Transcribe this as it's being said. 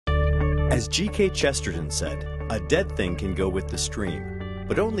As G.K. Chesterton said, a dead thing can go with the stream,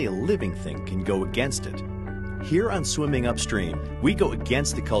 but only a living thing can go against it. Here on Swimming Upstream, we go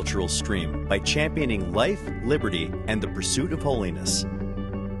against the cultural stream by championing life, liberty, and the pursuit of holiness.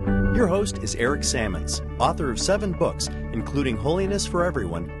 Your host is Eric Sammons, author of 7 books, including Holiness for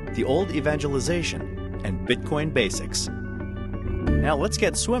Everyone, The Old Evangelization, and Bitcoin Basics. Now let's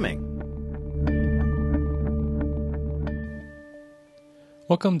get swimming.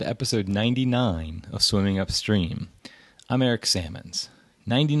 Welcome to episode 99 of Swimming Upstream. I'm Eric Sammons.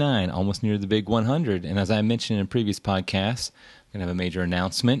 99, almost near the big 100, and as I mentioned in previous podcasts, I'm going to have a major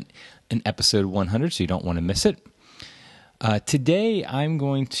announcement in episode 100, so you don't want to miss it. Today, I'm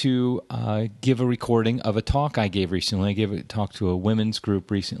going to give a recording of a talk I gave recently. I gave a talk to a women's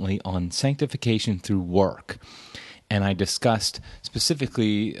group recently on sanctification through work. And I discussed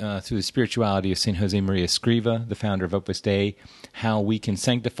specifically through the spirituality of St. Josemaria Escriva, the founder of Opus Dei, how we can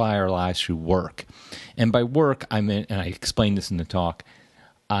sanctify our lives through work. And by work, I mean, and I explained this in the talk,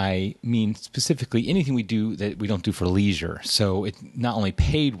 I mean specifically anything we do that we don't do for leisure. So it's not only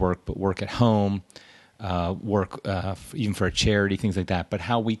paid work, but work at home, work even for a charity, things like that, but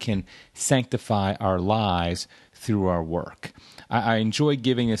how we can sanctify our lives through our work. I enjoy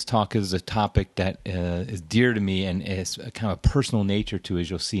giving this talk as a topic that is dear to me and is a kind of a personal nature to, as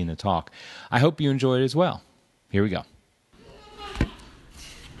you'll see in the talk. I hope you enjoy it as well. Here we go.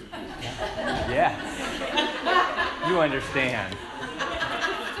 Yeah. You understand.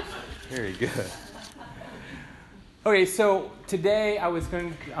 Very good. Okay, so today I'm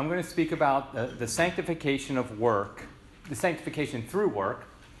going to speak about the sanctification of work, the sanctification through work,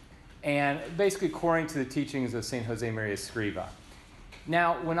 and basically according to the teachings of St. Josemaria Escriva.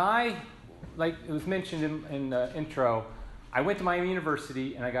 Now, when like it was mentioned in the intro, I went to Miami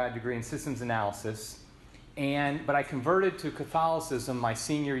University and I got a degree in systems analysis, but I converted to Catholicism my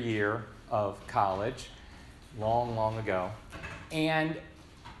senior year of college, long ago. And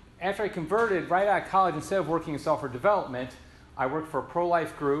after I converted, right out of college, instead of working in software development, I worked for a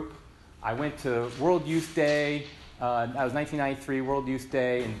pro-life group. I went to World Youth Day. That was 1993, World Youth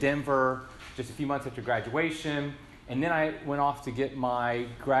Day in Denver, just a few months after graduation. And then I went off to get my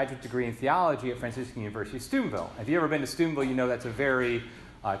graduate degree in theology at Franciscan University of Steubenville. If you've ever been to Steubenville, you know that's a very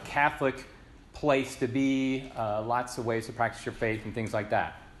Catholic place to be, lots of ways to practice your faith and things like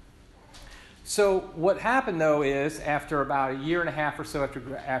that. So what happened, though, is after about a year and a half or so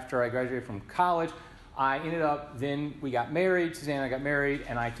after I graduated from college, I ended up, then we got married, Suzanne and I got married,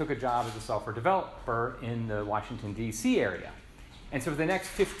 and I took a job as a software developer in the Washington, D.C. area. And so for the next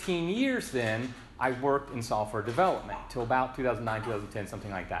 15 years then, I worked in software development till about 2009, 2010, something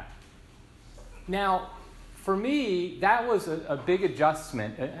like that. Now, for me, that was a big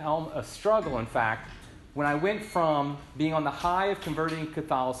adjustment, a struggle, in fact, when I went from being on the high of converting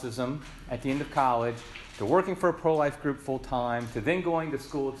Catholicism at the end of college to working for a pro-life group full-time to then going to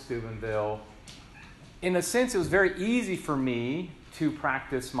school at Steubenville. In a sense, it was very easy for me to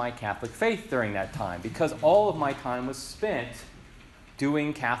practice my Catholic faith during that time because all of my time was spent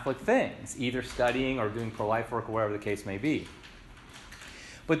doing Catholic things, either studying or doing pro-life work or whatever the case may be.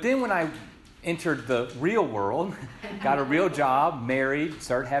 But then when I entered the real world, got a real job, married,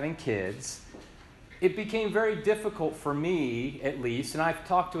 started having kids, it became very difficult for me, at least, and I've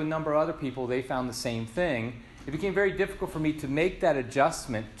talked to a number of other people, they found the same thing. It became very difficult for me to make that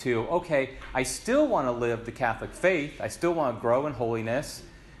adjustment to, okay, I still want to live the Catholic faith, I still want to grow in holiness,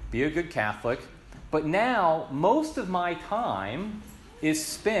 be a good Catholic, but now most of my time is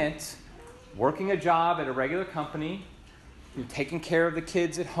spent working a job at a regular company, taking care of the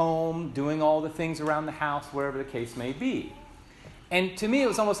kids at home, doing all the things around the house, whatever the case may be. And to me, it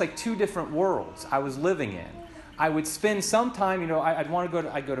was almost like two different worlds I was living in. I would spend some time, I'd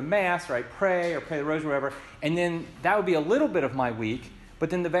go to Mass, or I'd pray, or pray the Rosary, or whatever, and then that would be a little bit of my week, but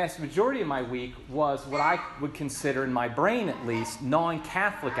then the vast majority of my week was what I would consider, in my brain at least,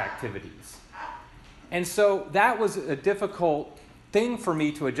 non-Catholic activities. And so that was a difficult thing for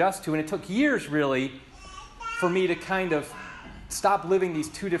me to adjust to, and it took years, really, for me to kind of stop living these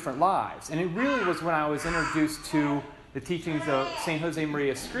two different lives. And it really was when I was introduced to the teachings of St.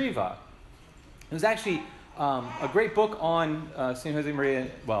 Josemaria Escriva. It was actually a great book on St. Josemaria,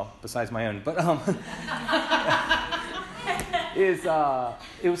 well, besides my own, but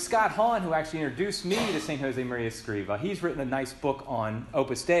it was Scott Hahn who actually introduced me to St. Josemaria Escriva. He's written a nice book on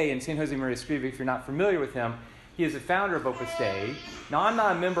Opus Dei, and St. Josemaria Escriva, if you're not familiar with him, he is the founder of Opus Dei. Now, I'm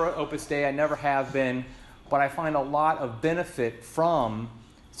not a member of Opus Dei, I never have been, but I find a lot of benefit from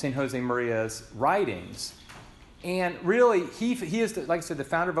St. Josemaria's writings. And really, he is, like I said, the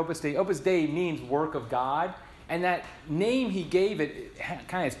founder of Opus Dei. Opus Dei means work of God, And that name he gave it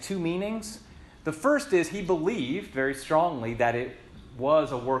kind of has two meanings. The first is he believed very strongly that it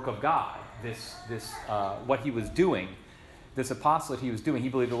was a work of God, what he was doing, this apostolate he was doing. He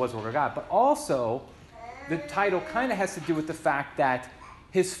believed it was a work of God. But also, the title kind of has to do with the fact that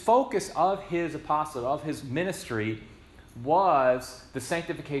his focus of his apostolate, of his ministry, was the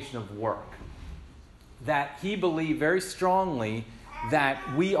sanctification of work. That he believed very strongly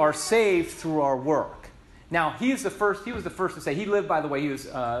that we are saved through our work. Now, he was the first to say, he lived, by the way, he was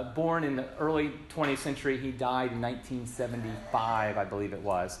born in the early 20th century. He died in 1975, I believe it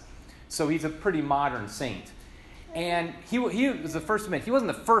was. So he's a pretty modern saint. And he was the first to admit, he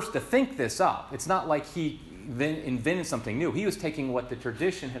wasn't the first to think this up. It's not like he then invented something new. He was taking what the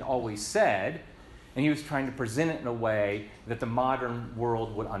tradition had always said, and he was trying to present it in a way that the modern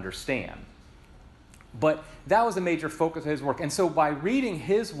world would understand. But that was a major focus of his work. And so by reading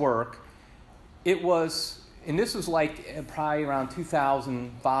his work, it was, and this was like probably around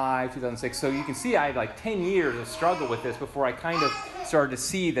 2005, 2006. So you can see I had like 10 years of struggle with this before I kind of started to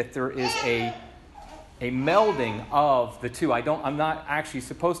see that there is a melding of the two. I'm not actually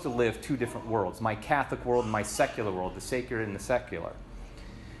supposed to live two different worlds, my Catholic world and my secular world, the sacred and the secular.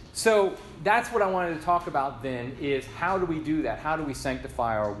 So that's what I wanted to talk about then, is how do we do that? How do we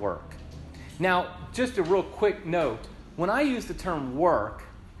sanctify our work? Now, just a real quick note. When I use the term work,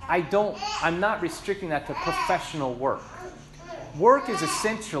 I'm not restricting that to professional work. Work is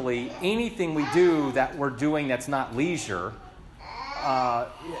essentially anything we do that we're doing that's not leisure.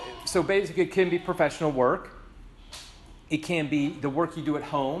 So basically it can be professional work. It can be the work you do at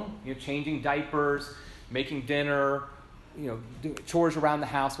home, changing diapers, making dinner, do chores around the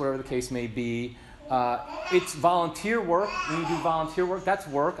house, whatever the case may be. It's volunteer work. When you do volunteer work, that's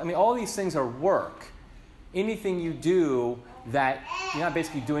work. I mean, all these things are work. Anything you do that you're not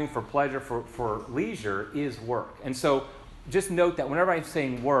basically doing for pleasure, for leisure, is work. And so just note that whenever I'm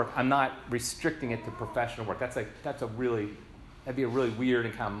saying work, I'm not restricting it to professional work. That'd be a really weird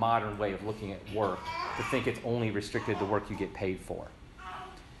and kind of modern way of looking at work, to think it's only restricted to work you get paid for.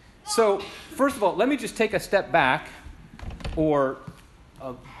 So, first of all, let me just take a step back, or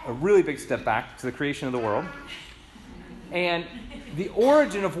a really big step back, to the creation of the world. And the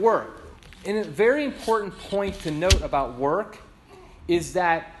origin of work. And a very important point to note about work is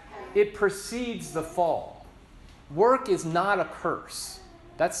that it precedes the fall. Work is not a curse.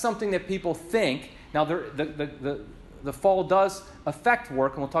 That's something that people think. Now, the fall does affect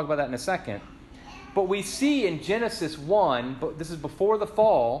work, and we'll talk about that in a second. But we see in Genesis 1, but this is before the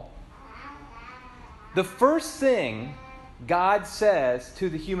fall, the first thing God says to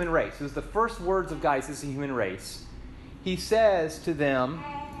the human race, this is the first words of God, this is the human race. He says to them,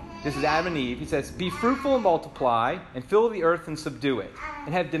 this is Adam and Eve, he says, "Be fruitful and multiply, and fill the earth and subdue it,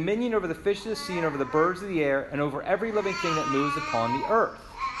 and have dominion over the fish of the sea, and over the birds of the air, and over every living thing that moves upon the earth."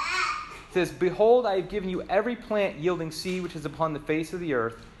 It says, "Behold, I have given you every plant yielding seed which is upon the face of the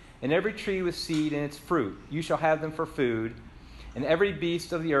earth, and every tree with seed in its fruit. You shall have them for food. And every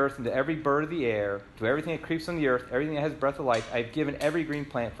beast of the earth, and to every bird of the air, to everything that creeps on the earth, everything that has breath of life, I have given every green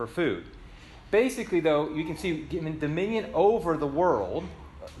plant for food." Basically, though, you can see given dominion over the world.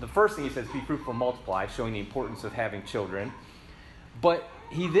 The first thing he says, "Be fruitful and multiply," showing the importance of having children. But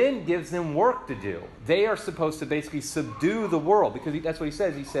he then gives them work to do. They are supposed to basically subdue the world, because that's what he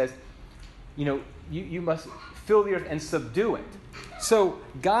says. He says, you must fill the earth and subdue it. So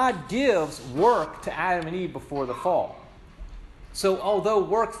God gives work to Adam and Eve before the fall. So although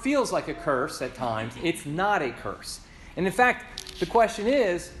work feels like a curse at times, it's not a curse. And in fact, the question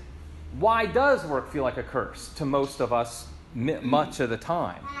is, why does work feel like a curse to most of us much of the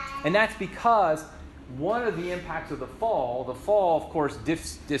time? And that's because one of the impacts of the fall, of course,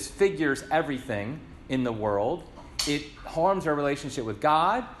 disfigures everything in the world. It harms our relationship with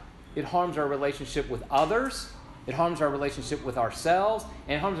God. It harms our relationship with others. It harms our relationship with ourselves.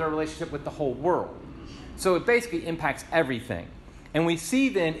 And it harms our relationship with the whole world. So it basically impacts everything. And we see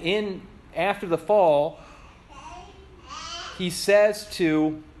then after the fall, he says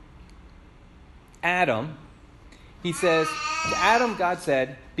to Adam, to Adam, God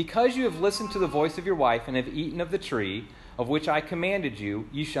said, "Because you have listened to the voice of your wife and have eaten of the tree of which I commanded you,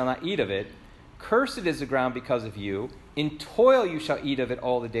 you shall not eat of it. Cursed is the ground because of you. In toil you shall eat of it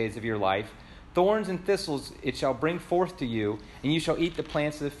all the days of your life. Thorns and thistles it shall bring forth to you, and you shall eat the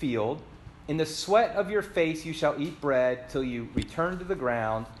plants of the field. In the sweat of your face you shall eat bread till you return to the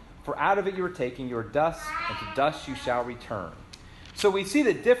ground, for out of it you are taken, your dust, and to dust you shall return." So we see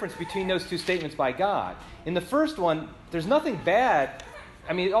the difference between those two statements by God. In the first one, there's nothing bad.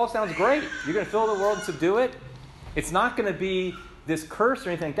 I mean, it all sounds great. You're going to fill the world and subdue it. It's not going to be this curse or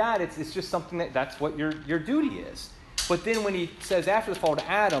anything like that. It's just something that's what your duty is. But then when he says after the fall to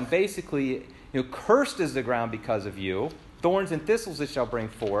Adam, basically, cursed is the ground because of you. Thorns and thistles it shall bring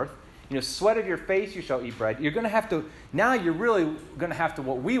forth. Sweat of your face you shall eat bread. You're going to have to, now you're really going to have to,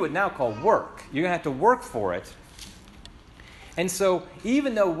 what we would now call work. You're going to have to work for it. And so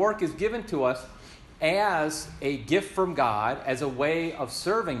even though work is given to us as a gift from God, as a way of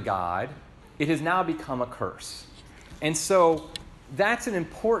serving God, it has now become a curse. And so that's an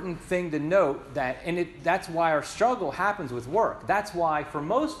important thing to note, that's why our struggle happens with work. That's why for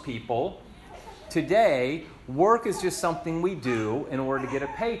most people today, work is just something we do in order to get a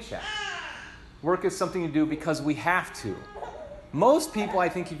paycheck. Work is something to do because we have to. Most people, I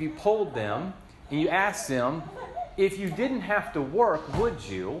think, if you polled them and you asked them, if you didn't have to work, would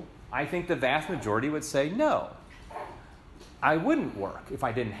you? I think the vast majority would say no. I wouldn't work if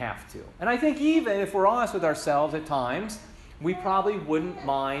I didn't have to. And I think even if we're honest with ourselves at times, we probably wouldn't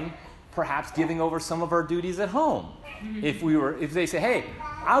mind perhaps giving over some of our duties at home. If they say, hey,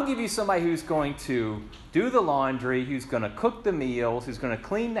 I'll give you somebody who's going to do the laundry, who's going to cook the meals, who's going to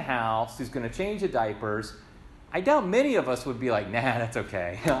clean the house, who's going to change the diapers, I doubt many of us would be like, nah, that's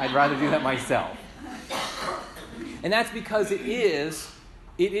okay. I'd rather do that myself. And that's because it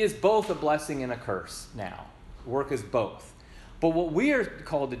is both a blessing and a curse now. Work is both. But what we are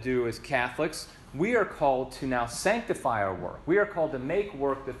called to do as Catholics, we are called to now sanctify our work. We are called to make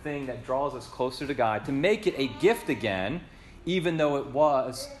work the thing that draws us closer to God, to make it a gift again, even though it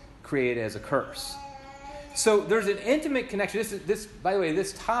was created as a curse. So there's an intimate connection. This, by the way,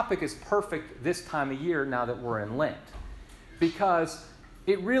 this topic is perfect this time of year now that we're in Lent. Because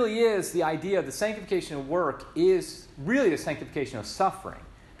it really is the idea of the sanctification of work is really the sanctification of suffering.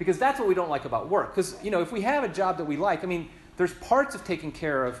 Because that's what we don't like about work. Because, if we have a job that we like, there's parts of taking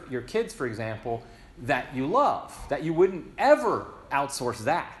care of your kids, for example, that you love, that you wouldn't ever outsource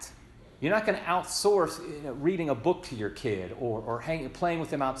that. You're not going to outsource reading a book to your kid or playing with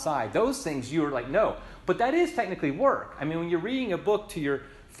them outside. Those things you're like, no. But that is technically work. When you're reading a book to your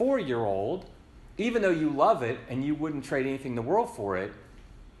 4-year-old, even though you love it and you wouldn't trade anything in the world for it,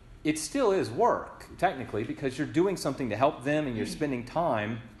 it still is work, technically, because you're doing something to help them and you're spending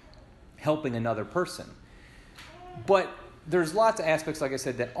time helping another person. But there's lots of aspects, like I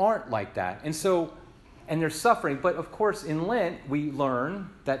said, that aren't like that. And there's suffering. But of course, in Lent, we learn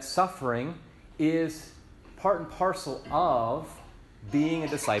that suffering is part and parcel of being a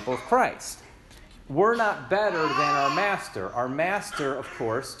disciple of Christ. We're not better than our master. Our master, of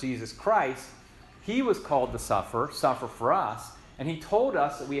course, Jesus Christ, he was called to suffer for us. And he told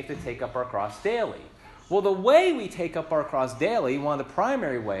us that we have to take up our cross daily. Well, the way we take up our cross daily, one of the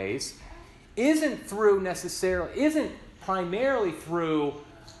primary ways, isn't primarily through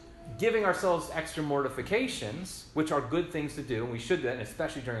giving ourselves extra mortifications, which are good things to do, and we should do that, and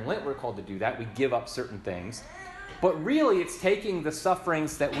especially during Lent we're called to do that. We give up certain things. But really it's taking the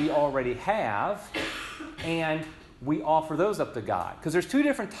sufferings that we already have and we offer those up to God. Because there's two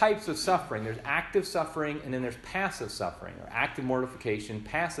different types of suffering. There's active suffering and then there's passive suffering, or active mortification,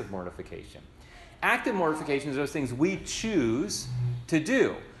 passive mortification. Active mortification is those things we choose to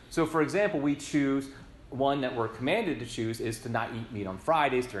do. So for example, we choose, one that we're commanded to choose is to not eat meat on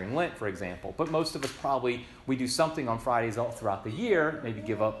Fridays during Lent, for example. But most of us probably, we do something on Fridays all throughout the year, maybe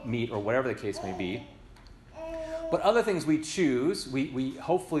give up meat or whatever the case may be. But other things we choose, we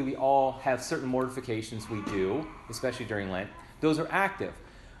hopefully we all have certain mortifications we do, especially during Lent. Those are active.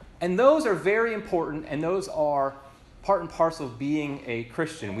 And those are very important, and those are part and parcel of being a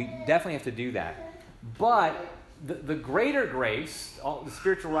Christian. We definitely have to do that. But the greater grace, the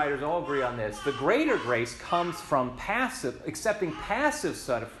spiritual writers all agree on this, the greater grace comes from accepting passive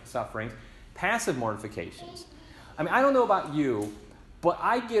sufferings, passive mortifications. I don't know about you, but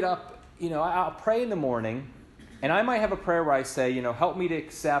I get up, I'll pray in the morning, and I might have a prayer where I say, help me to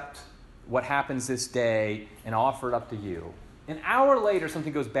accept what happens this day and offer it up to you. An hour later,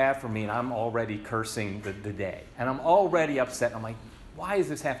 something goes bad for me, and I'm already cursing the day. And I'm already upset. I'm like, why does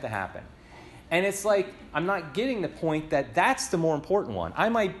this have to happen? And it's like, I'm not getting the point that that's the more important one. I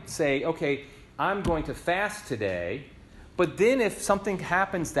might say, okay, I'm going to fast today, but then if something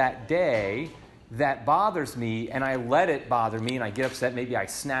happens that day that bothers me, and I let it bother me, and I get upset, maybe I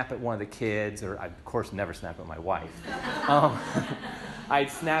snap at one of the kids, or I, of course, never snap at my wife. I'd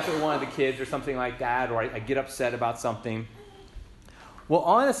snap at one of the kids or something like that, or I get upset about something. Well,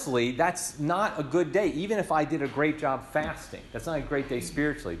 honestly, that's not a good day, even if I did a great job fasting. That's not a great day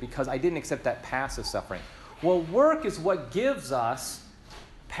spiritually, because I didn't accept that passive suffering. Well, work is what gives us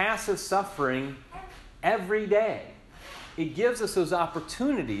passive suffering every day. It gives us those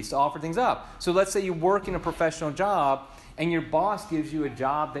opportunities to offer things up. So let's say you work in a professional job, and your boss gives you a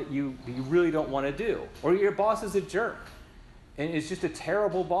job that you really don't want to do, or your boss is a jerk and it's just a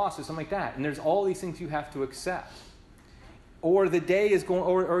terrible boss or something like that, and there's all these things you have to accept. Or the day is going,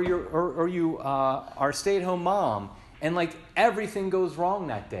 or you are a stay-at-home mom, and like everything goes wrong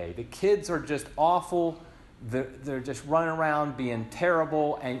that day. The kids are just awful. They're just running around being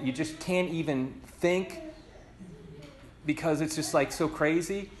terrible, and you just can't even think because it's just like so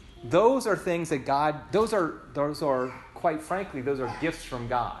crazy. Those are things that God. Those are quite frankly, those are gifts from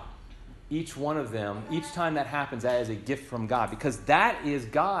God. Each one of them, each time that happens, that is a gift from God, because that is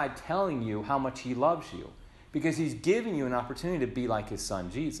God telling you how much He loves you, because He's giving you an opportunity to be like His Son,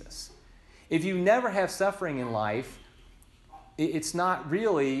 Jesus. If you never have suffering in life, it's not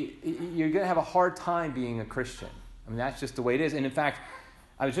really, you're going to have a hard time being a Christian. I mean, that's just the way it is. And in fact,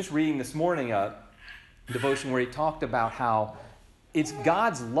 I was just reading this morning a devotion where he talked about how it's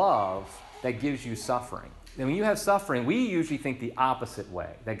God's love that gives you suffering. And when you have suffering, we usually think the opposite way,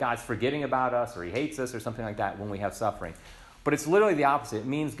 that God's forgetting about us or He hates us or something like that when we have suffering. But it's literally the opposite. It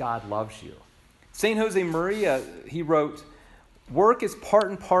means God loves you. St. Josemaria, he wrote, "Work is part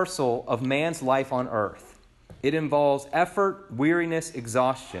and parcel of man's life on earth. It involves effort, weariness,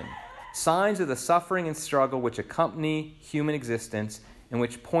 exhaustion, signs of the suffering and struggle which accompany human existence and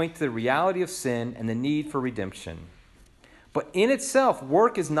which point to the reality of sin and the need for redemption. But in itself,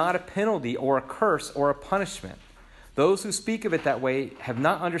 work is not a penalty or a curse or a punishment. Those who speak of it that way have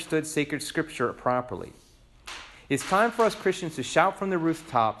not understood sacred scripture properly. It's time for us Christians to shout from the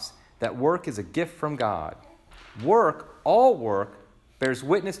rooftops that work is a gift from God. Work, all work, bears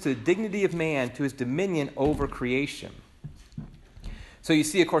witness to the dignity of man, to his dominion over creation." So you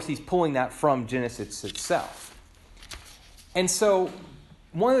see, of course, he's pulling that from Genesis itself. And so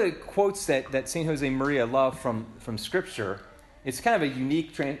one of the quotes that St. Josemaria loved from Scripture, it's kind of a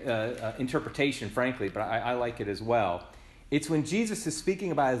unique interpretation, frankly, but I like it as well. It's when Jesus is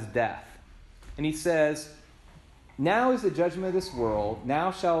speaking about his death. And he says, "Now is the judgment of this world.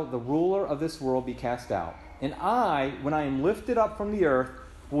 Now shall the ruler of this world be cast out. And I, when I am lifted up from the earth,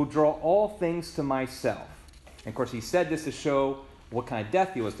 will draw all things to myself." And of course, he said this to show what kind of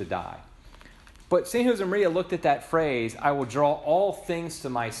death he was to die. But St. Josemaria looked at that phrase, "I will draw all things to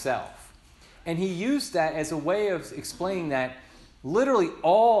myself." And he used that as a way of explaining that literally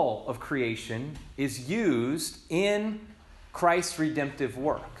all of creation is used in Christ's redemptive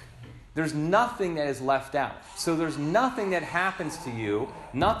work. There's nothing that is left out. So there's nothing that happens to you,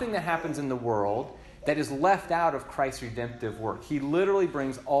 nothing that happens in the world that is left out of Christ's redemptive work. He literally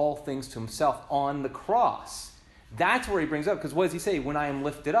brings all things to himself on the cross. That's where he brings up, because what does he say? "When I am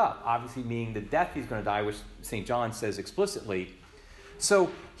lifted up," obviously meaning the death he's going to die, which St. John says explicitly.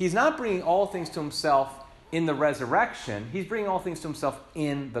 So he's not bringing all things to himself in the resurrection. He's bringing all things to himself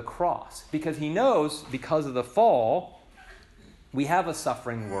in the cross, because he knows, because of the fall, we have a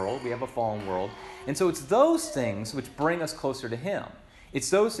suffering world, we have a fallen world, and so it's those things which bring us closer to him. It's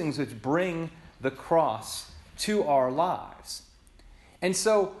those things which bring the cross to our lives. And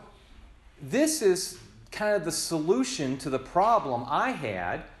so this is kind of the solution to the problem I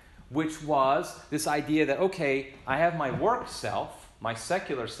had, which was this idea that, okay, I have my work self, my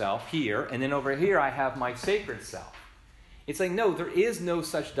secular self here, and then over here I have my sacred self. It's like, no, there is no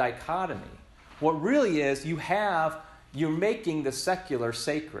such dichotomy. What really is, you're making the secular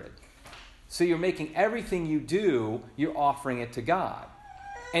sacred. So you're making everything you do, you're offering it to God.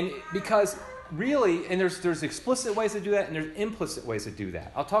 And because really, and there's explicit ways to do that, and there's implicit ways to do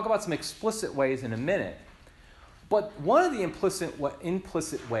that. I'll talk about some explicit ways in a minute. But one of the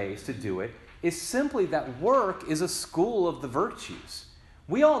implicit ways to do it is simply that work is a school of the virtues.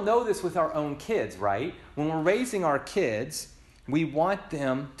 We all know this with our own kids, right? When we're raising our kids, we want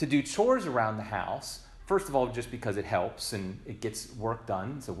them to do chores around the house. First of all, just because it helps and it gets work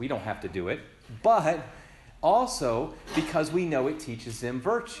done, so we don't have to do it. But also because we know it teaches them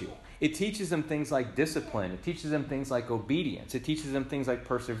virtue. It teaches them things like discipline. It teaches them things like obedience. It teaches them things like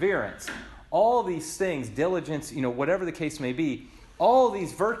perseverance. All these things, diligence, whatever the case may be, all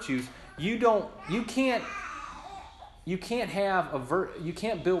these virtues, you can't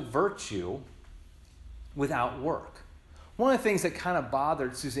build virtue without work. One of the things that kind of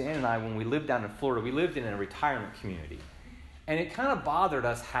bothered Suzanne and I when we lived down in Florida, we lived in a retirement community. And it kind of bothered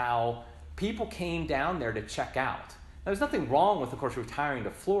us how people came down there to check out. Now, there's nothing wrong with, of course, retiring to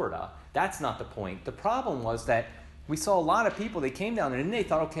Florida. That's not the point. The problem was that we saw a lot of people, they came down there and they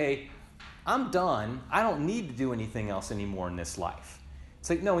thought, okay, I'm done. I don't need to do anything else anymore in this life. It's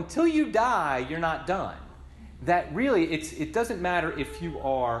like, no, until you die, you're not done. That really, it doesn't matter if you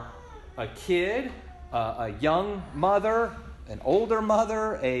are a kid, a young mother, an older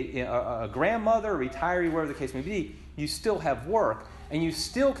mother, a grandmother, a retiree, whatever the case may be, you still have work, and you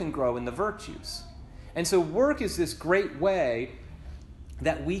still can grow in the virtues. And so work is this great way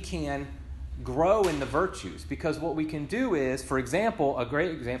that we can grow in the virtues, because what we can do is, for example, a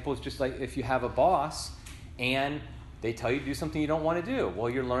great example is just like if you have a boss and they tell you to do something you don't want to do. Well,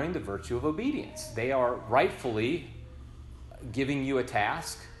 you're learning the virtue of obedience. They are rightfully giving you a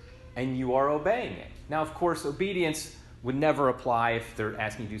task, and you are obeying it. Now, of course, obedience would never apply if they're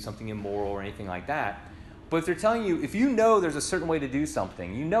asking you to do something immoral or anything like that. But if they're telling you, if you know there's a certain way to do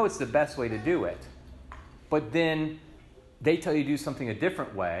something, you know it's the best way to do it, but then they tell you to do something a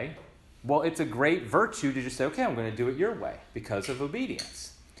different way, well, it's a great virtue to just say, okay, I'm going to do it your way because of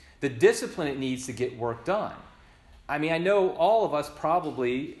obedience. The discipline it needs to get work done. I mean, I know all of us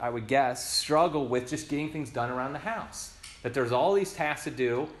probably, I would guess, struggle with just getting things done around the house. That there's all these tasks to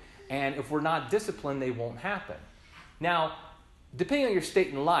do, and if we're not disciplined, they won't happen. Now, depending on your state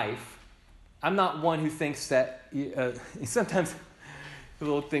in life, I'm not one who thinks that, sometimes the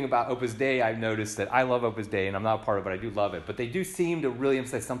little thing about Opus Dei, I've noticed that I love Opus Dei, and I'm not a part of it, but I do love it. But they do seem to really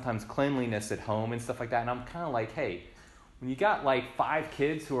emphasize sometimes cleanliness at home and stuff like that. And I'm kind of like, hey, when you got like 5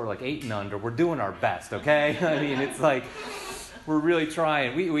 kids who are like 8 and under, we're doing our best, okay? I mean, it's like, we're really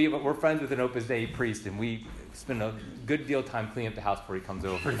trying. We're friends with an Opus Dei priest, and we spend a good deal of time cleaning up the house before he comes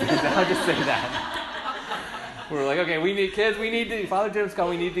over. I'll just say that. We're like, okay, we need kids. Father Jim's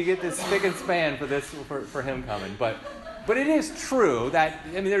coming. We need to get this spick and span for him coming. But it is true that,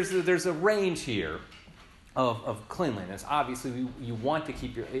 I mean, there's a range here of cleanliness. Obviously, you want to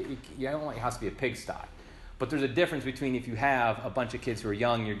keep you don't want your house to be a pigsty. But there's a difference between if you have a bunch of kids who are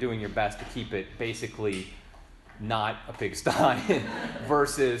young, you're doing your best to keep it basically not a pigsty,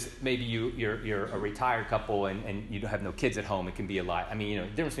 versus maybe you're a retired couple and you don't have no kids at home. It can be a lot. I mean, the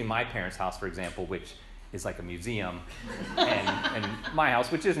difference between my parents' house, for example, which is like a museum, and my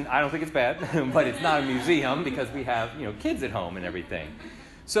house, which isn't, I don't think it's bad, but it's not a museum because we have, kids at home and everything.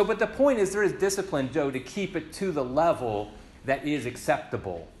 So, but the point is there is discipline, Joe, to keep it to the level that is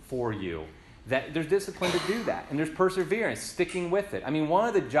acceptable for you. That there's discipline to do that, and there's perseverance, sticking with it. I mean, one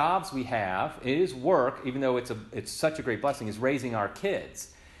of the jobs we have is work, even though it's such a great blessing, is raising our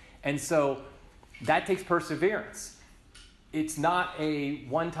kids. And so that takes perseverance. It's not a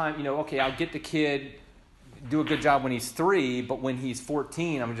one-time, okay, I'll get the kid, do a good job when he's 3, but when he's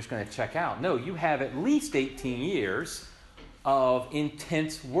 14, I'm just going to check out. No, you have at least 18 years of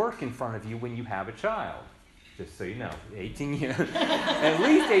intense work in front of you when you have a child. Just so you know, 18 years, at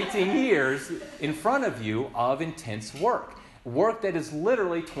least 18 years in front of you of intense work. Work that is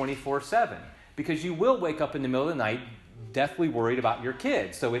literally 24/7, because you will wake up in the middle of the night deathly worried about your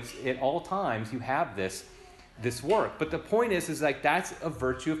kids. So it's at all times you have this work. But the point is like that's a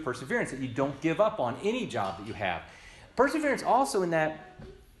virtue of perseverance, that you don't give up on any job that you have. Perseverance also in that,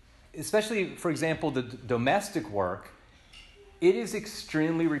 especially, for example, the domestic work, it is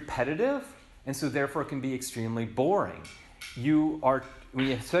extremely repetitive, and so therefore it can be extremely boring. When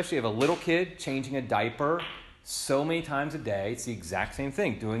you especially have a little kid, changing a diaper so many times a day, it's the exact same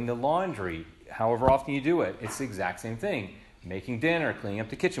thing. Doing the laundry, however often you do it, it's the exact same thing. Making dinner, cleaning up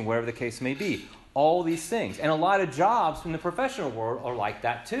the kitchen, whatever the case may be. All these things. And a lot of jobs in the professional world are like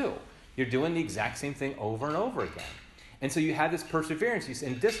that too. You're doing the exact same thing over and over again. And so you have this perseverance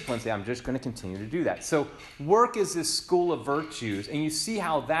and discipline. Say, I'm just going to continue to do that. So work is this school of virtues, and you see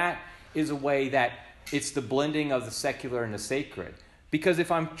how that is a way that it's the blending of the secular and the sacred. Because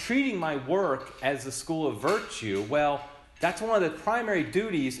if I'm treating my work as the school of virtue, well, that's one of the primary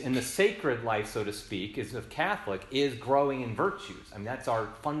duties in the sacred life, so to speak, is of Catholic, is growing in virtues. I mean, that's our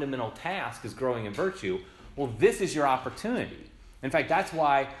fundamental task, is growing in virtue. Well, this is your opportunity. In fact, that's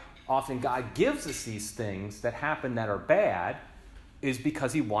why often God gives us these things that happen that are bad, is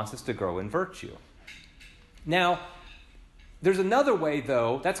because he wants us to grow in virtue. Now, there's another way,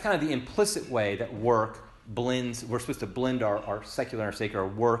 though, that's kind of the implicit way that work blends. We're supposed to blend our secular and our sacred, our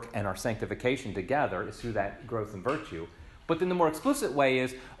work and our sanctification together, is through that growth in virtue. But then the more explicit way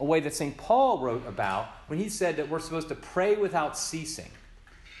is a way that St. Paul wrote about when he said that we're supposed to pray without ceasing.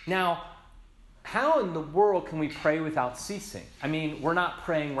 Now, how in the world can we pray without ceasing? I mean, we're not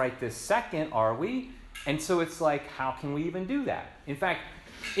praying right this second, are we? And so it's like, how can we even do that? In fact,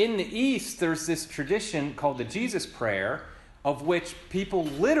 in the East, there's this tradition called the Jesus Prayer, of which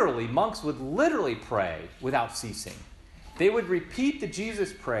monks would literally pray without ceasing. They would repeat the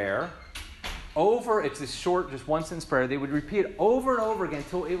Jesus Prayer over, it's a short, just one sentence prayer. They would repeat it over and over again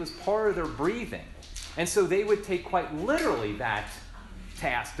until it was part of their breathing. And so they would take quite literally that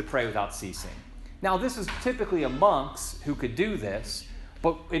task to pray without ceasing. Now, this is typically a monks who could do this,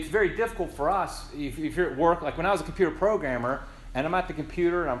 But it's very difficult for us, if you're at work, like when I was a computer programmer, and I'm at the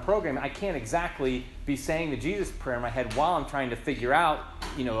computer and I'm programming, I can't exactly be saying the Jesus prayer in my head while I'm trying to figure out,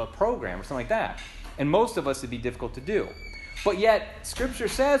 a program or something like that. And most of us, it'd be difficult to do. But yet, Scripture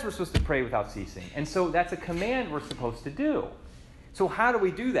says we're supposed to pray without ceasing. And so that's a command we're supposed to do. So how do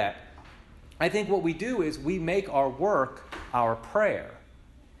we do that? I think what we do is we make our work our prayer.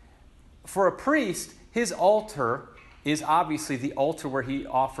 For a priest, his altar is obviously the altar where he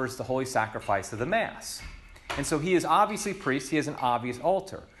offers the holy sacrifice of the Mass. And so he is obviously priest. He has an obvious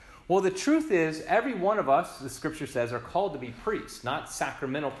altar. Well, the truth is, every one of us, the Scripture says, are called to be priests. Not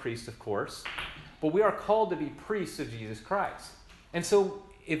sacramental priests, of course, but we are called to be priests of Jesus Christ. And so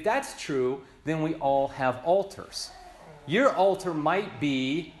if that's true, then we all have altars. Your altar might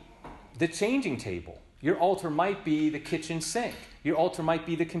be the changing table. Your altar might be the kitchen sink. Your altar might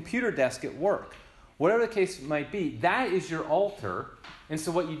be the computer desk at work. Whatever the case might be, that is your altar. And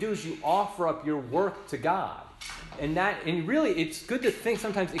so what you do is you offer up your work to God. And really, it's good to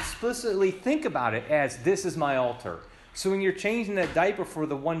sometimes explicitly think about it as, this is my altar. So when you're changing that diaper for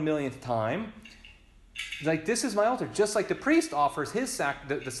the 1,000,000th time, like, this is my altar. Just like the priest offers his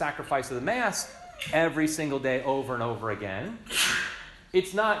the sacrifice of the Mass every single day over and over again.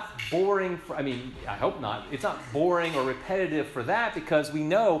 It's not boring, I hope not. It's not boring or repetitive for that, because we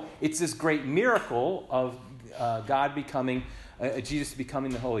know it's this great miracle of God becoming, Jesus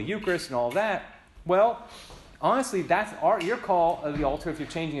becoming the Holy Eucharist and all of that. Well, honestly, that's your call of the altar. If you're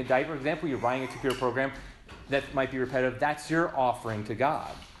changing a diaper, for example, you're writing a computer program, that might be repetitive. That's your offering to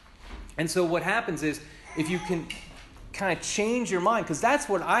God. And so what happens is, if you can kind of change your mind, because that's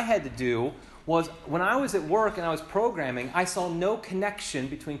what I had to do, was when I was at work and I was programming, I saw no connection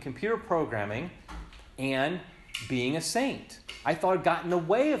between computer programming and being a saint. I thought it got in the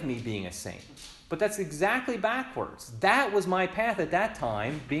way of me being a saint. But that's exactly backwards. That was my path at that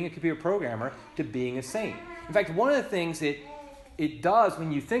time, being a computer programmer, to being a saint. In fact, one of the things it does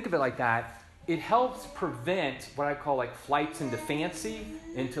when you think of it like that, it helps prevent what I call like flights into fantasy,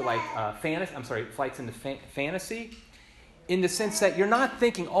 flights into fantasy. In the sense that you're not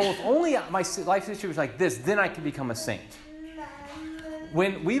thinking, if only my life situation was like this, then I can become a saint.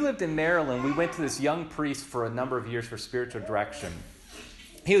 When we lived in Maryland, we went to this young priest for a number of years for spiritual direction.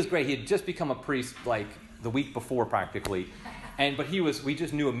 He was great. He had just become a priest like the week before practically. But we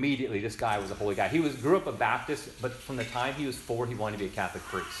just knew immediately this guy was a holy guy. He grew up a Baptist, but from the time he was 4, he wanted to be a Catholic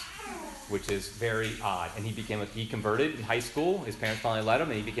priest, which is very odd. And he converted in high school. His parents finally let him,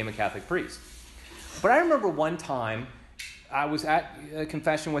 and he became a Catholic priest. But I remember one time, I was at a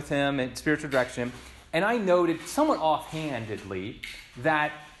confession with him at spiritual direction, and I noted somewhat offhandedly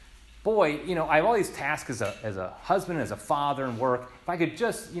that, boy, I have all these tasks as a husband, as a father, and work. If I could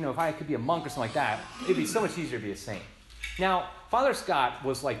just, if I could be a monk or something like that, it'd be so much easier to be a saint. Now, Father Scott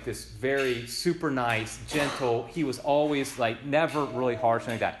was like this very super nice, gentle. He was always like never really harsh,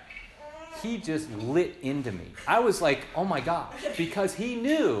 something like that. He just lit into me. I was like, oh my gosh, because he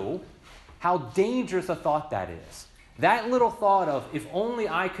knew how dangerous a thought that is. That little thought of, if only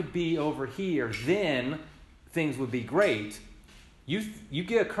I could be over here, then things would be great. You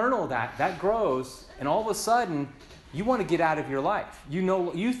get a kernel of that grows, and all of a sudden, you want to get out of your life.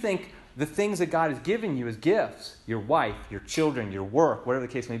 You think the things that God has given you as gifts, your wife, your children, your work, whatever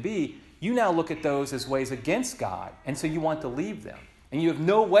the case may be, you now look at those as ways against God, and so you want to leave them. And you have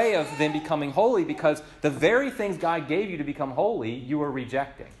no way of then becoming holy, because the very things God gave you to become holy, you are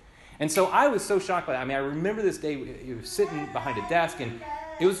rejecting. And so I was so shocked by that. I remember this day, he was sitting behind a desk, and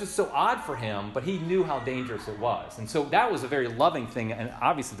it was just so odd for him, but he knew how dangerous it was. And so that was a very loving thing, and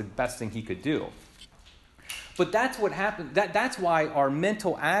obviously the best thing he could do. But that's what happened. That's why our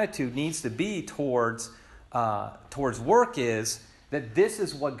mental attitude needs to be towards work, is that this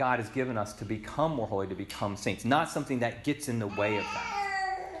is what God has given us to become more holy, to become saints, not something that gets in the way of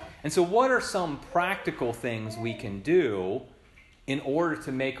that. And so what are some practical things we can do in order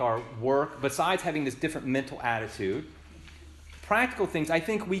to make our work, besides having this different mental attitude? Practical things. I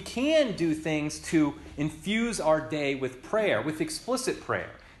think we can do things to infuse our day with prayer, with explicit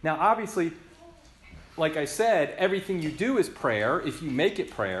prayer. Now, obviously, like I said, everything you do is prayer if you make it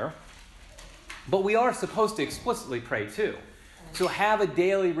prayer, but we are supposed to explicitly pray too. So have a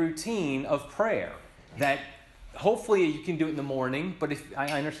daily routine of prayer that hopefully you can do it in the morning, but if I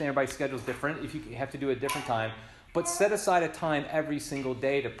understand everybody's schedule is different, if you have to do it at a different time, but set aside a time every single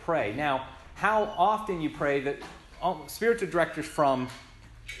day to pray. Now, how often you pray, that spiritual directors from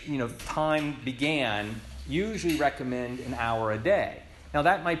time began usually recommend an hour a day. Now,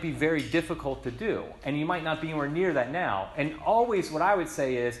 that might be very difficult to do, and you might not be anywhere near that now. And always what I would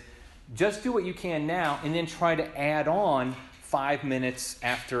say is, just do what you can now, and then try to add on 5 minutes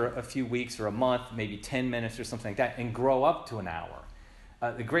after a few weeks or a month, maybe 10 minutes or something like that, and grow up to an hour.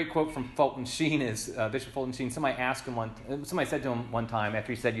 The great quote from Fulton Sheen is, Bishop Fulton Sheen, somebody said to him one time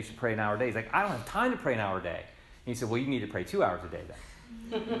after he said you should pray an hour a day, he's like, I don't have time to pray an hour a day. And he said, well, you need to pray 2 hours a day then.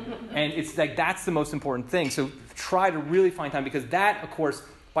 And it's like, that's the most important thing. So try to really find time, because that, of course,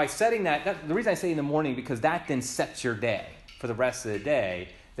 by setting that, the reason I say in the morning, because that then sets your day for the rest of the day,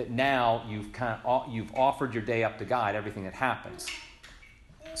 that now you've offered your day up to God, everything that happens.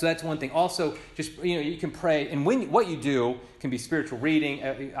 So that's one thing. Also, just, you can pray, and what you do can be spiritual reading.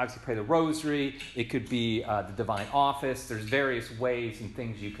 Obviously, pray the rosary. It could be the divine office. There's various ways and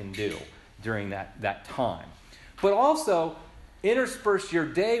things you can do during that time. But also, intersperse your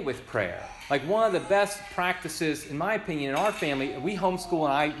day with prayer. Like, one of the best practices, in my opinion, in our family, we homeschool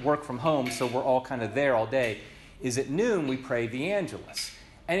and I work from home, so we're all kind of there all day, is at noon we pray the Angelus.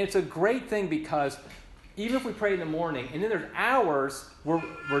 And it's a great thing because even if we pray in the morning, and then there's hours where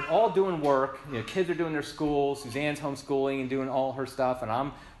we're all doing work, kids are doing their school, Suzanne's homeschooling and doing all her stuff, and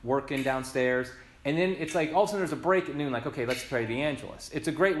I'm working downstairs, and then it's like all of a sudden there's a break at noon, like, okay, let's pray the Angelus. It's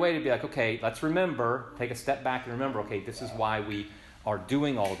a great way to be like, okay, let's remember, take a step back and remember, okay, this is why we are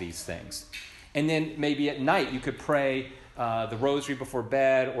doing all these things. And then maybe at night you could pray the rosary before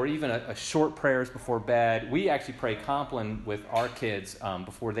bed, or even a short prayers before bed. We actually pray Compline with our kids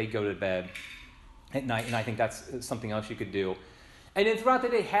before they go to bed at night, and I think that's something else you could do. And then throughout the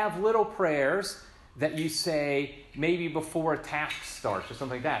day, have little prayers that you say maybe before a task starts or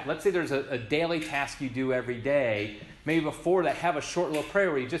something like that. Let's say there's a daily task you do every day. Maybe before that, have a short little prayer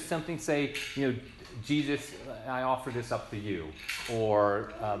where you just something say, Jesus, I offer this up to you.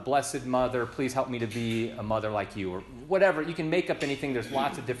 Or, Blessed Mother, please help me to be a mother like you. Or whatever. You can make up anything. There's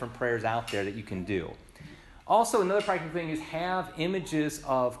lots of different prayers out there that you can do. Also, another practical thing is have images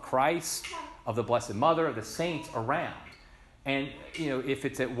of Christ, of the Blessed Mother, of the saints around. And, if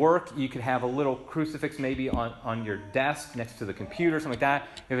it's at work, you could have a little crucifix maybe on your desk next to the computer, something like that.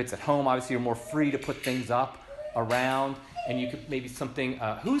 If it's at home, obviously you're more free to put things up around. And you could maybe something,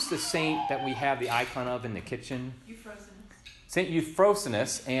 who's the saint that we have the icon of in the kitchen? Euphrosianus. Saint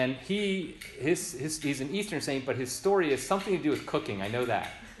Euphrosianus, and he's an Eastern saint, but his story is something to do with cooking. I know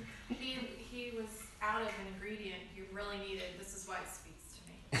that. He was out of an ingredient he really needed. This is why it speaks to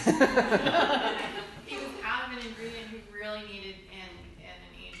me. He was out of an ingredient he really needed, and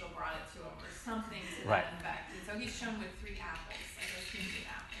an angel brought it to him, or something to that effect. And so he's shown with 3 apples. Like those things with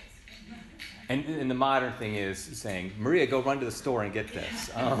apples. And the modern thing is saying, Maria, go run to the store and get this.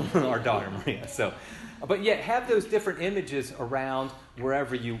 Our daughter, Maria. So, but yet have those different images around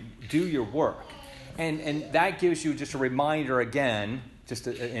wherever you do your work. And that gives you just a reminder again, just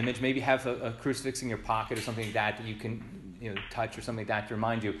an image. Maybe have a crucifix in your pocket or something like that you can touch or something like that to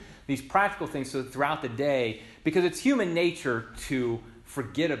remind you. These practical things so throughout the day, because it's human nature to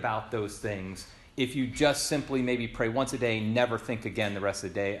forget about those things if you just simply maybe pray once a day and never think again the rest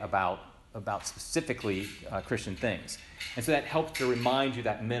of the day about specifically Christian things. And so that helps to remind you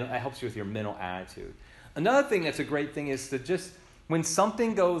that helps you with your mental attitude. Another thing that's a great thing is to just, when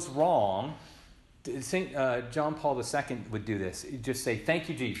something goes wrong, St. John Paul II would do this. He'd just say, thank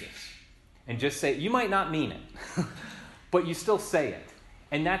you, Jesus. And just say, you might not mean it, but you still say it.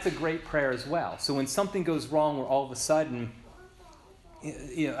 And that's a great prayer as well. So when something goes wrong where all of a sudden,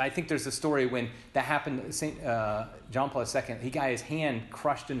 I think there's a story when that happened, St. John Paul II, he got his hand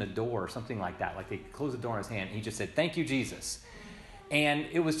crushed in a door or something like that. Like they closed the door on his hand. And he just said, thank you, Jesus. And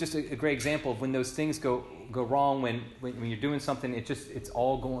it was just a great example of when those things go wrong, when you're doing something, it's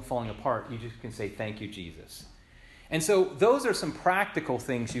all falling apart. You just can say, thank you, Jesus. And so those are some practical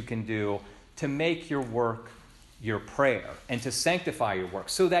things you can do to make your work your prayer and to sanctify your work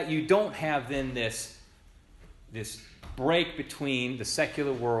so that you don't have then this break between the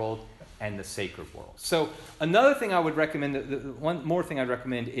secular world and the sacred world. So another thing I would recommend, one more thing I'd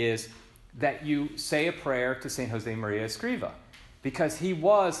recommend is that you say a prayer to St. Josemaria Escriva, because he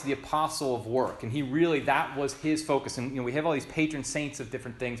was the apostle of work, and that was his focus. And we have all these patron saints of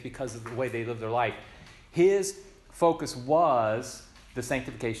different things because of the way they live their life. His focus was the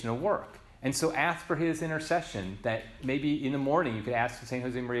sanctification of work. And so ask for his intercession, that maybe in the morning you could ask St.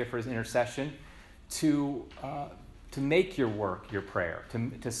 Josemaria for his intercession to make your work your prayer,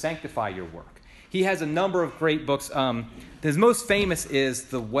 to sanctify your work. He has a number of great books. His most famous is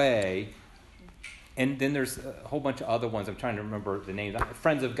The Way, and then there's a whole bunch of other ones. I'm trying to remember the names.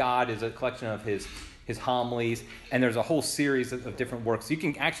 Friends of God is a collection of his homilies, and there's a whole series of different works. You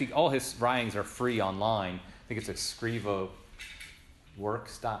can actually, all his writings are free online. I think it's Escrivaworks.org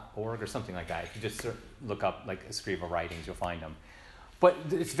or something like that. If you just look up like Escriva writings, you'll find them. But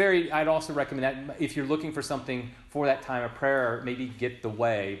I'd also recommend that if you're looking for something for that time of prayer, maybe get The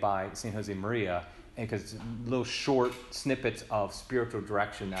Way by St. Josemaria, because little short snippets of spiritual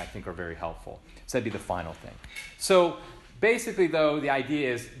direction that I think are very helpful. So that'd be the final thing. So basically, though, the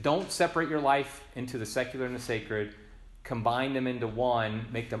idea is don't separate your life into the secular and the sacred. Combine them into one,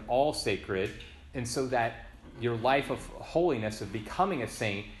 make them all sacred, and so that your life of holiness, of becoming a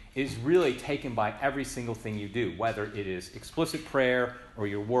saint, is really taken by every single thing you do, whether it is explicit prayer or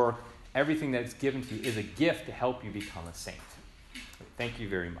your work. Everything that's given to you is a gift to help you become a saint. Thank you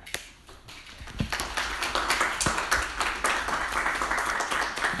very much.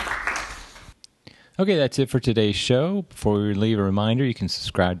 Okay, that's it for today's show. Before we leave, a reminder, you can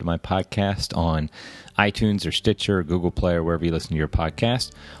subscribe to my podcast on iTunes or Stitcher or Google Play or wherever you listen to your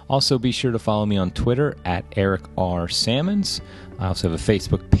podcast. Also, be sure to follow me on Twitter at Eric R. Sammons. I also have a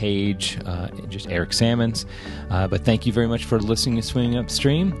Facebook page, just Eric Sammons. But thank you very much for listening to Swimming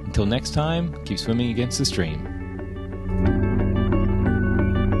Upstream. Until next time, keep swimming against the stream.